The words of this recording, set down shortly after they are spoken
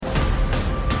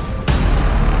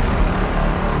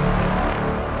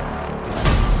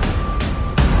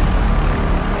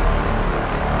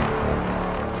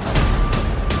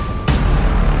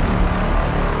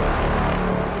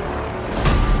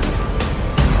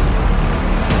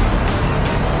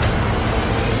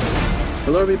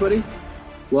Hello, everybody.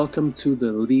 Welcome to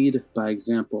the Lead by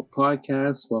Example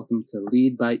podcast. Welcome to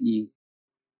Lead by E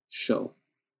show.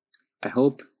 I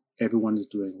hope everyone is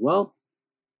doing well.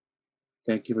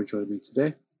 Thank you for joining me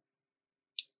today.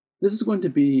 This is going to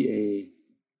be a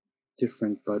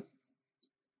different but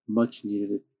much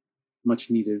needed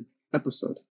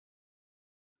episode.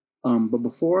 But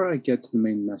before I get to the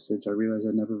main message, I realized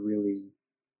I never really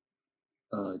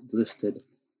listed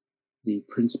the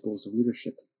principles of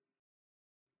leadership.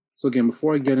 So again,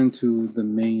 before I get into the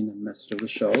main message of the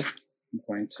show, I'm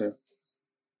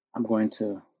going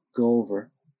to go over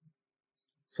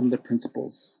some of the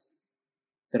principles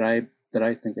that I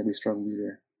think every strong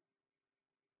leader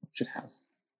should have.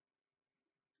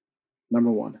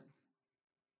 Number 1,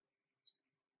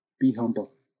 be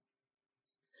humble.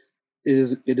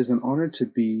 It is an honor to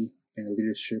be in a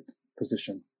leadership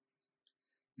position.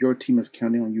 Your team is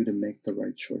counting on you to make the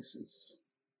right choices.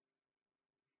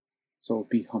 So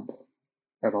be humble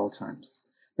at all times.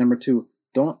 Number 2,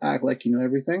 don't act like you know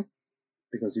everything,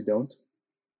 because you don't.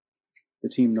 The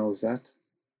team knows that.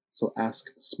 So ask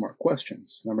smart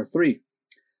questions. Number 3,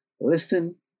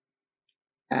 listen,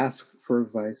 ask for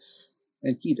advice,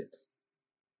 and heed it.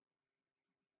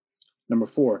 Number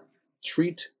 4,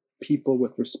 treat people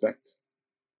with respect.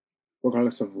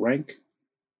 Regardless of rank,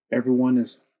 everyone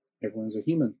is a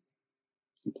human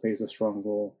who plays a strong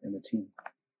role in the team.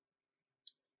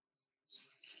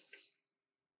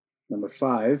 Number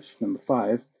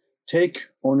five, take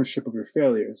ownership of your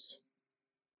failures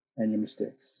and your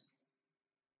mistakes.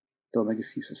 Don't make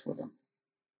excuses for them.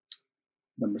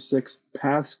 Number 6,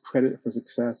 pass credit for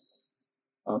success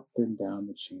up and down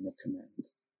the chain of command.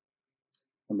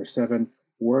 Number 7,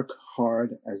 work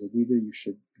hard. As a leader, you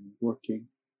should be working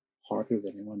harder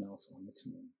than anyone else on the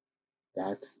team.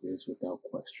 That is without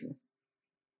question.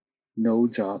 No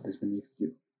job is beneath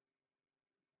you.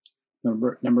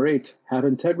 Number 8, have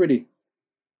integrity.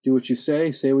 Do what you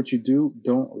say what you do.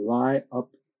 Don't lie up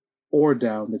or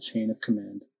down the chain of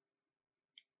command.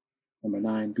 Number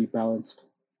 9, be balanced.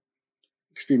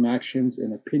 Extreme actions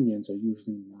and opinions are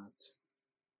usually not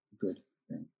a good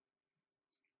thing.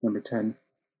 Number 10,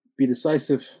 be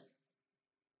decisive.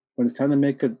 When it's time to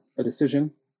make a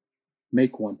decision,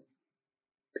 make one.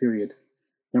 Period.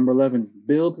 Number 11,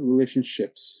 build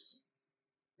relationships.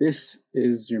 This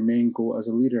is your main goal as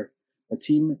a leader. A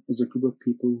team is a group of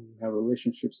people who have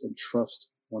relationships and trust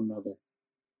one another.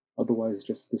 Otherwise,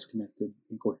 just a disconnected,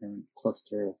 incoherent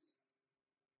cluster of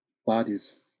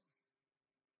bodies.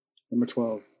 Number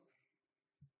 12,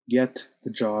 get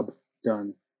the job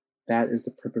done. That is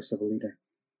the purpose of a leader.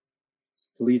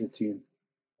 To lead a team,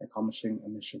 accomplishing a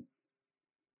mission.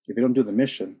 If you don't do the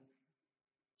mission,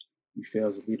 you fail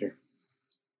as a leader.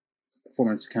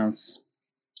 Performance counts.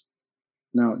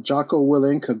 Now, Jocko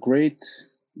Willink, a great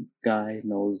guy,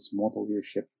 knows more about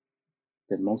leadership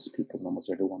than most people, almost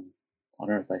everyone on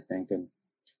earth, I think. And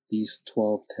these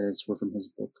 12 tenets were from his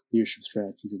book, Leadership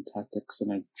Strategies and Tactics,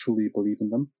 and I truly believe in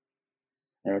them.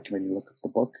 I recommend you look up the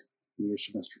book,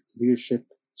 Leadership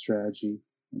Strategy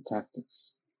and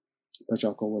Tactics by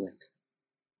Jocko Willink.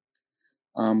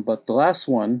 But the last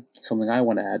one, something I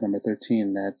want to add, number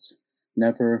 13, that's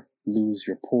never lose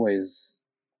your poise.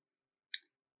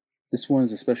 This one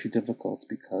is especially difficult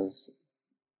because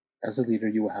as a leader,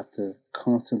 you will have to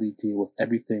constantly deal with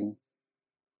everything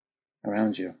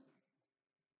around you.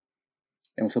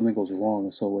 And when something goes wrong,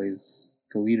 it's always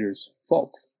the leader's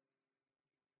fault.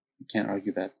 You can't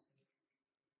argue that.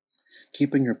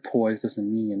 Keeping your poise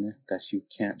doesn't mean that you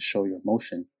can't show your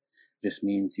emotion. It just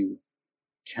means you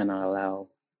cannot allow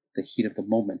the heat of the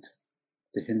moment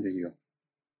to hinder you.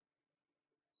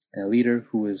 And a leader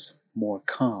who is more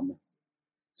calm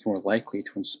is more likely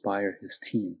to inspire his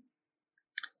team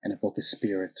and evoke a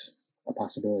spirit of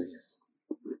possibilities.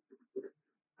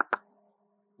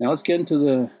 Now let's get into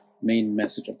the main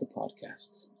message of the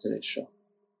podcast, today's show.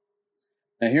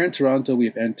 Now here in Toronto, we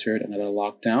have entered another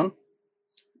lockdown.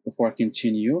 Before I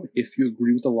continue, if you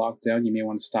agree with the lockdown, you may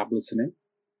want to stop listening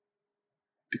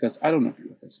because I don't agree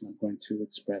with it, and I'm going to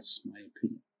express my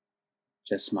opinion.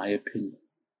 Just my opinion.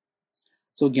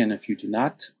 So again, if you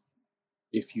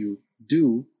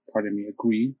do,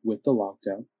 agree with the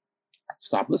lockdown,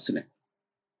 stop listening.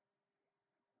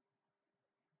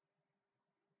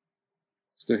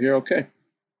 Still here? Okay.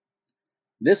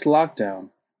 This lockdown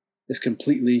is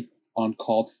completely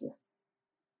uncalled for.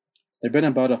 There have been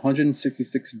about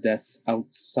 166 deaths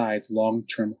outside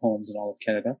long-term homes in all of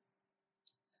Canada.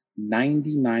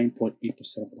 99.8%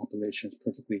 of the population is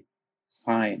perfectly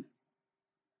fine.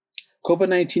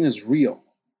 COVID-19 is real.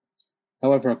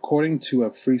 However, according to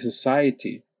a free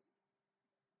society,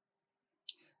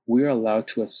 we are allowed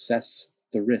to assess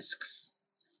the risks.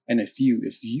 And if you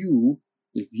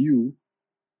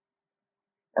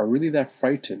are really that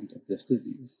frightened of this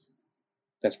disease,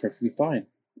 that's perfectly fine.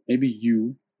 Maybe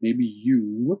you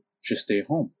should stay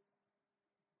home.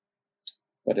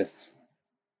 But if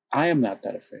I am not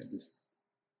that afraid of this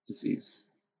disease,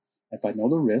 if I know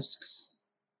the risks,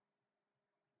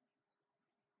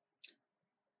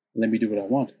 let me do what I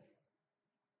want.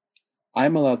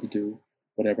 I'm allowed to do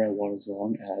whatever I want as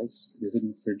long as it isn't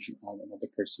infringing on another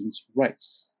person's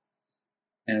rights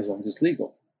and as long as it's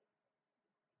legal.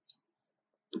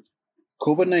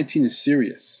 COVID-19 is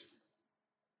serious.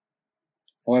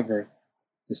 However,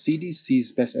 the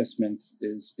CDC's best estimate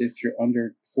is if you're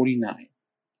under 49,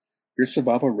 your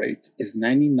survival rate is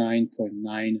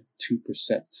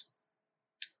 99.92%.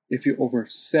 If you're over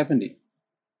 70,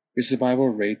 your survival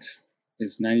rate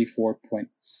is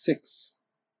 94.6%.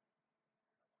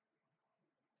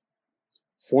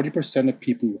 40% of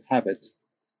people who have it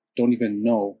don't even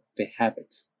know they have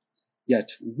it.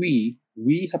 Yet we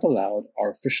have allowed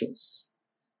our officials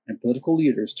and political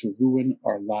leaders to ruin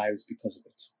our lives because of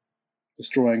it,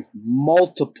 destroying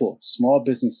multiple small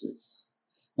businesses,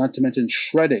 not to mention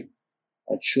shredding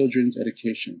our children's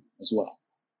education as well.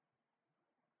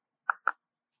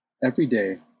 Every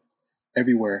day,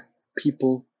 everywhere,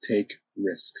 people take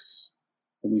risks.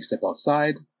 When we step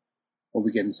outside, when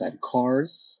we get inside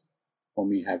cars, when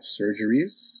we have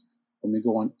surgeries, when we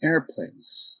go on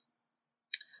airplanes.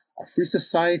 A free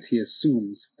society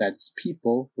assumes that its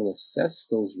people will assess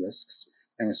those risks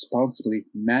and responsibly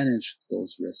manage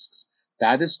those risks.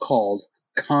 That is called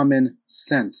common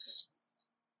sense.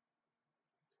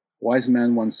 A wise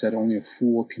man once said only a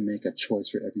fool can make a choice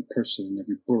for every person in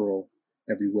every borough,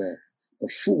 everywhere.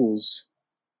 But fools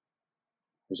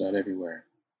reside everywhere,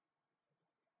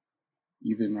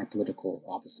 even in our political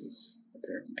offices,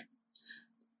 apparently.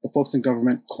 The folks in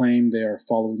government claim they are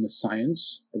following the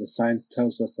science, but the science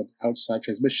tells us that outside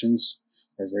transmissions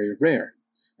are very rare,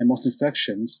 and most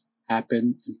infections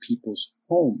happen in people's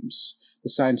homes.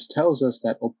 The science tells us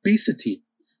that obesity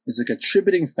is a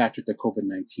contributing factor to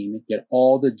COVID-19, yet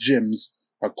all the gyms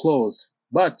are closed.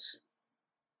 But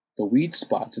the weed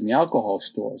spots and the alcohol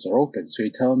stores are open. So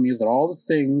you're telling me that all the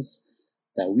things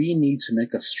that we need to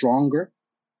make us stronger,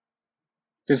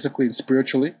 physically and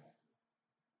spiritually,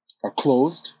 are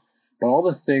closed, but all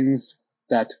the things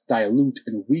that dilute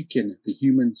and weaken the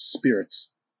human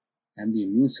spirits and the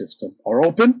immune system are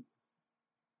open?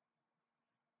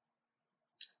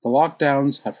 The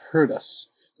lockdowns have hurt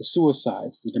us. The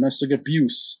suicides, the domestic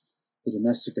abuse,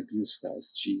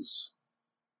 guys, jeez.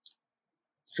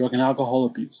 Drug and alcohol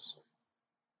abuse.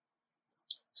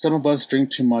 Some of us drink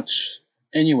too much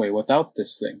anyway without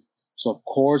this thing. So of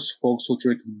course, folks will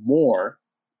drink more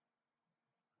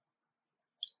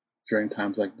during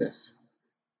times like this.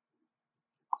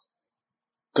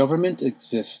 Government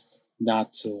exists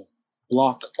not to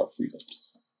block our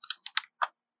freedoms,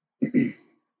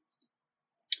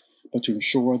 but to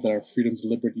ensure that our freedoms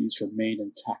and liberties remain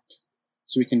intact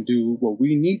so we can do what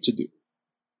we need to do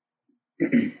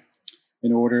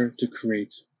in order to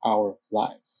create our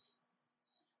lives.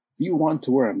 If you want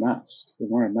to wear a mask, then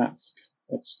wear a mask.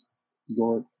 That's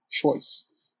your choice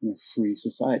in a free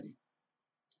society.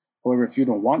 However, if you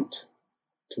don't want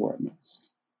to wear a mask,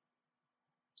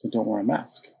 then don't wear a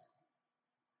mask.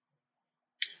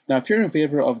 Now, if you're in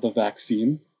favor of the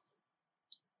vaccine,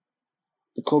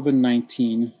 the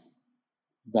COVID-19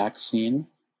 vaccine,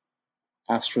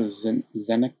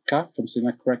 AstraZeneca, if I'm saying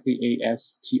that correctly,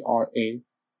 AstraZeneca.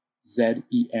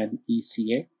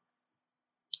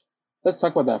 Let's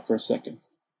talk about that for a second.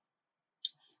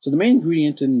 So the main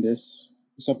ingredient in this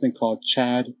is something called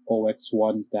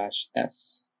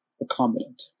ChAdOx1-S,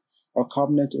 recombinant.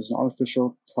 Recombinant is an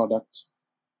artificial product,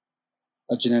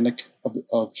 of genetic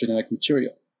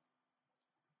material.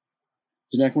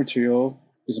 Genetic material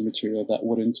is a material that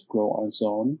wouldn't grow on its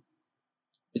own.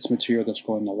 It's material that's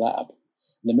grown in a lab.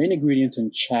 The main ingredient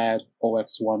in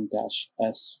ChAdOx1-S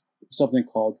is something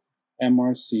called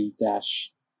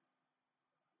MRC-S,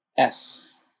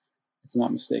 if I'm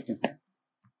not mistaken.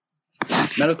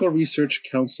 Medical Research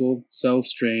Council cell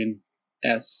strain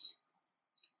S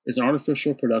is an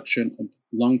artificial production of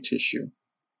lung tissue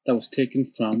that was taken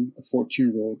from a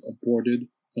 14-year-old aborted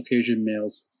Caucasian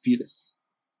male's fetus.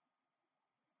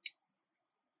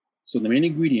 So the main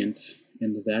ingredient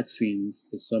in the vaccines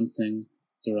is something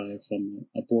derived from an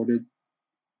aborted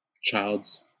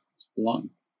child's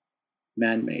lung,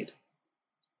 man-made.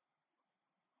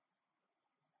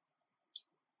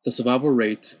 The survival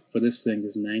rate for this thing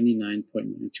is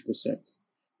 99.92%.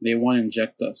 They want to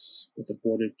inject us with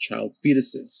aborted child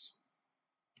fetuses.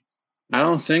 I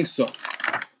don't think so.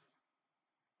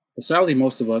 But sadly,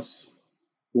 most of us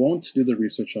won't do the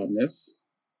research on this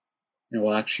and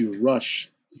will actually rush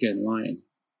to get in line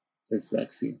for this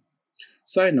vaccine.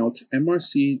 Side note,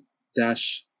 MRC-S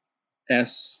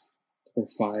or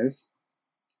 5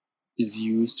 is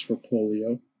used for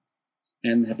polio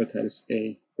and hepatitis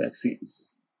A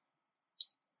vaccines.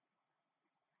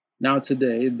 Now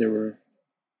today, there were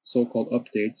so-called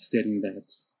updates stating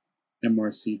that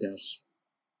MRC-S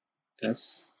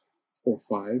or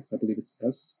 5, I believe it's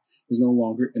S, is no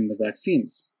longer in the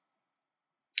vaccines.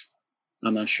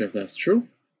 I'm not sure if that's true,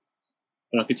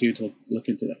 but I'll continue to look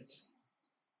into that.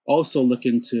 Also look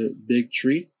into Big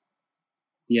Tree.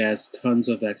 He has tons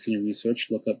of vaccine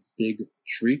research. Look up Big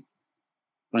Tree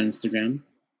on Instagram.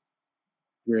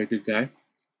 Very good guy.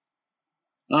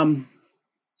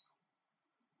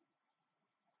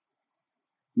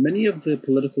 Many of the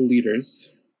political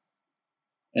leaders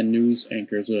and news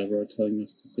anchors, whatever, are telling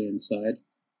us to stay inside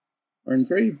are in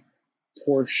very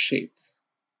poor shape.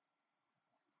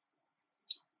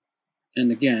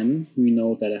 And again, we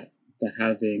know that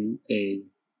having a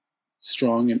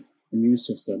strong immune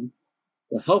system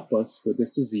will help us with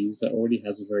this disease that already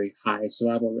has a very high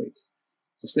survival rate.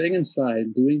 So staying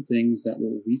inside, doing things that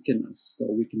will weaken us, that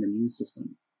will weaken the immune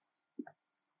system,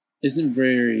 isn't a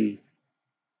very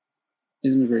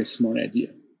smart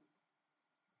idea.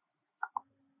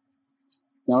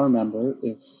 Now remember,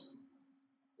 if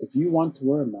you want to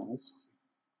wear a mask,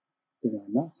 then wear a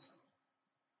mask.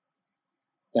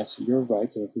 That's your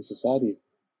right in a free society.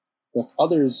 But if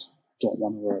others don't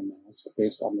want to wear a mask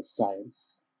based on the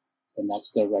science, then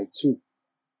that's their right too.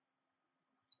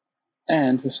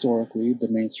 And historically, the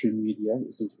mainstream media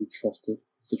isn't to be trusted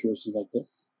in situations like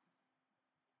this.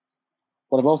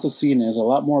 What I've also seen is a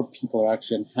lot more people are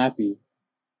actually unhappy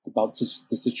about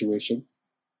the situation,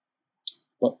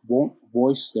 but won't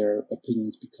voice their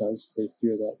opinions because they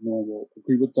fear that no one will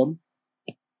agree with them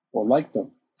or like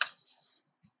them.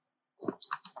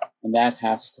 And that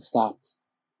has to stop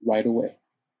right away.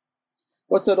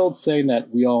 What's that old saying that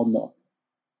we all know?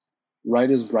 Right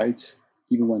is right,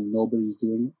 even when nobody's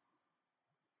doing it.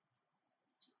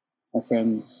 My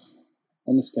friends,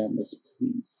 understand this,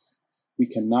 please. We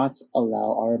cannot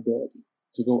allow our ability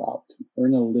to go out and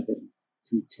earn a living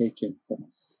to be taken from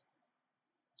us.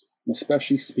 I'm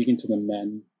especially speaking to the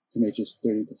men from ages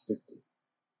 30 to 50.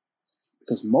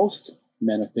 Because most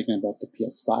men are thinking about the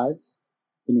PS5,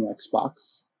 the new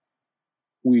Xbox,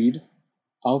 weed,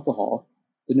 alcohol,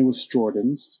 the newest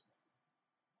Jordans,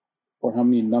 or how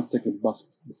many nuts they can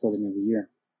bust before the end of the year.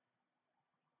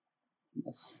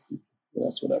 That's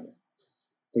whatever.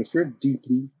 But if you're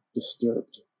deeply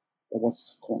disturbed by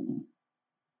what's going on,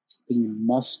 then you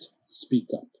must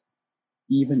speak up,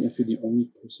 even if you're the only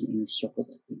person in your circle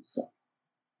that thinks so.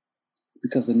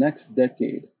 Because the next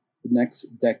decades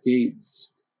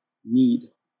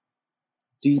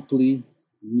deeply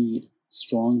need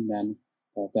strong men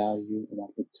that value and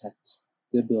want to protect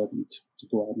the ability to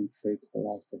go out and create a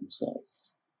life for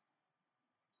themselves.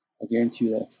 I guarantee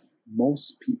you that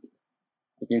most people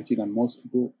will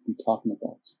be talking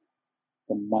about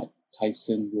the Mike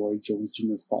Tyson, Roy Jones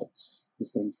Jr. fights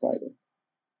this coming Friday.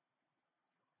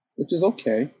 Which is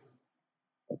okay.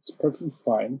 That's perfectly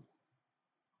fine.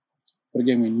 But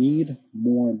again, we need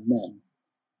more men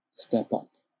to step up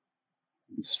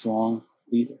and be strong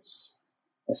leaders,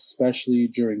 especially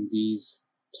during these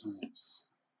times.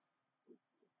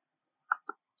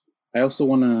 I also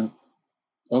want to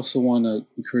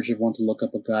encourage everyone to look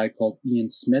up a guy called Ian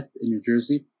Smith in New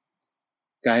Jersey.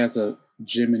 Guy has a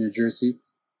gym in New Jersey.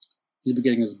 He's been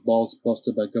getting his balls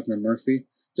busted by Governor Murphy.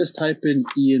 Just type in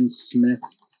Ian Smith,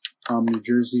 New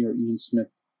Jersey, or Ian Smith,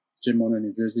 gym owner in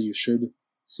New Jersey. You should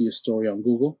see a story on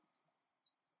Google.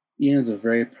 Ian is a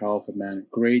very powerful man.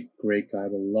 Great guy.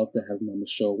 Would love to have him on the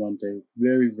show one day.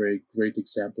 Very, very great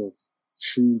example of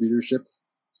true leadership.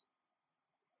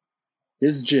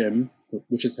 His gym,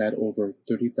 which has had over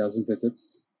 30,000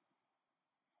 visits,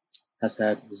 has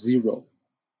had zero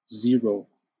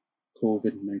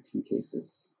COVID-19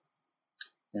 cases.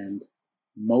 And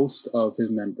most of his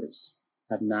members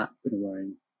have not been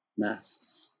wearing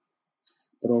masks.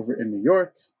 But over in New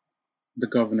York, the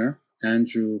governor,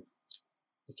 Andrew,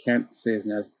 I can't say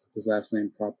his last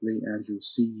name properly, Andrew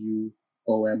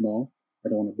Cuomo, I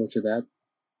don't want to butcher that,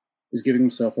 is giving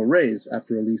himself a raise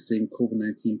after releasing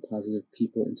COVID-19 positive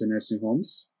people into nursing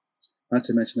homes. Not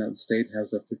to mention that the state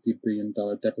has a $50 billion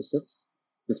deficit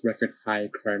with record high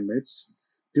crime rates.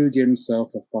 Dude gave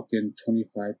himself a fucking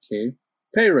 $25K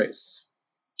pay raise.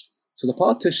 So the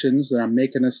politicians that are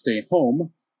making us stay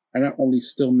home are not only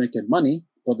still making money,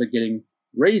 but they're getting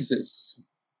raises.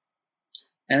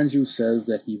 Andrew says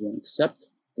that he won't accept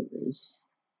the raise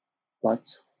But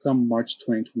come March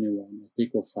 2021, I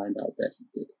think we'll find out that he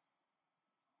did.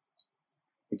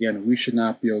 Again, we should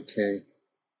not be okay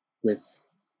with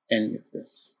any of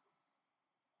this.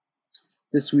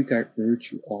 This week, I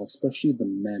urge you all, especially the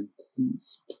men,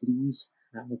 please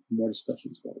have more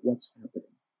discussions about what's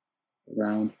happening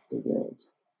around the world.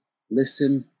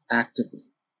 Listen actively.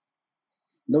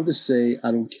 No to say,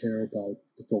 I don't care about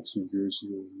the folks in New Jersey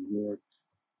or New York,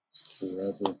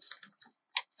 wherever.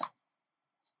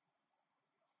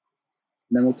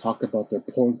 Men will talk about their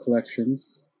porn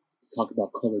collections, talk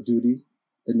about Call of Duty,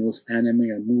 the newest anime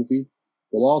or movie.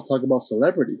 We'll all talk about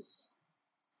celebrities.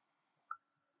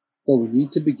 But we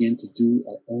need to begin to do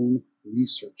our own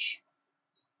research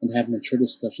and have mature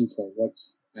discussions about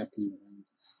what's happening around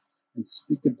us and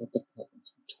speak about the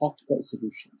problems, talk about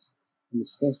solutions, and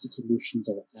discuss the solutions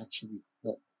that will actually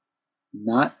help,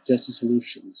 not just the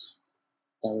solutions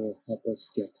that will help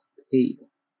us get paid.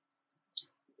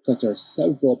 Because there are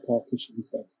several politicians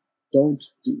that don't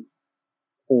do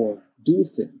or do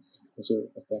things because of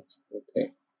affect their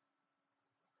pay.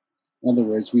 In other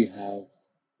words, we have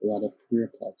a lot of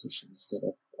career politicians that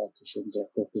are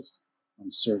focused on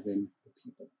serving the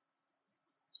people.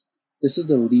 This is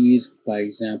the lead by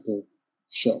example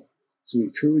show. So we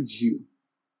encourage you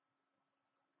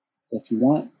that if you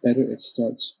want better, it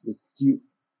starts with you.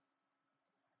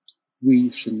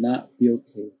 We should not be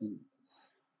okay with any of this.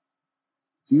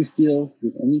 If you feel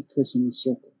you're the only person in the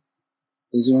circle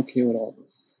that isn't okay with all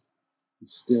this, you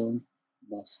still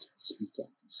must speak up.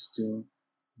 You still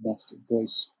must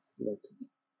voice your opinion.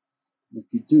 And if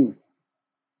you do,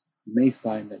 you may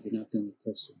find that you're not the only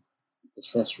person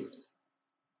that's frustrated.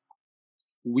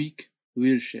 Weak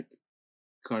leadership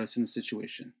got us in a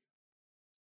situation.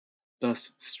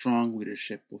 Thus, strong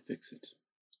leadership will fix it.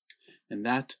 And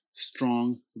that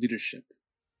strong leadership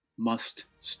must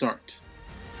start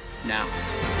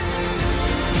now.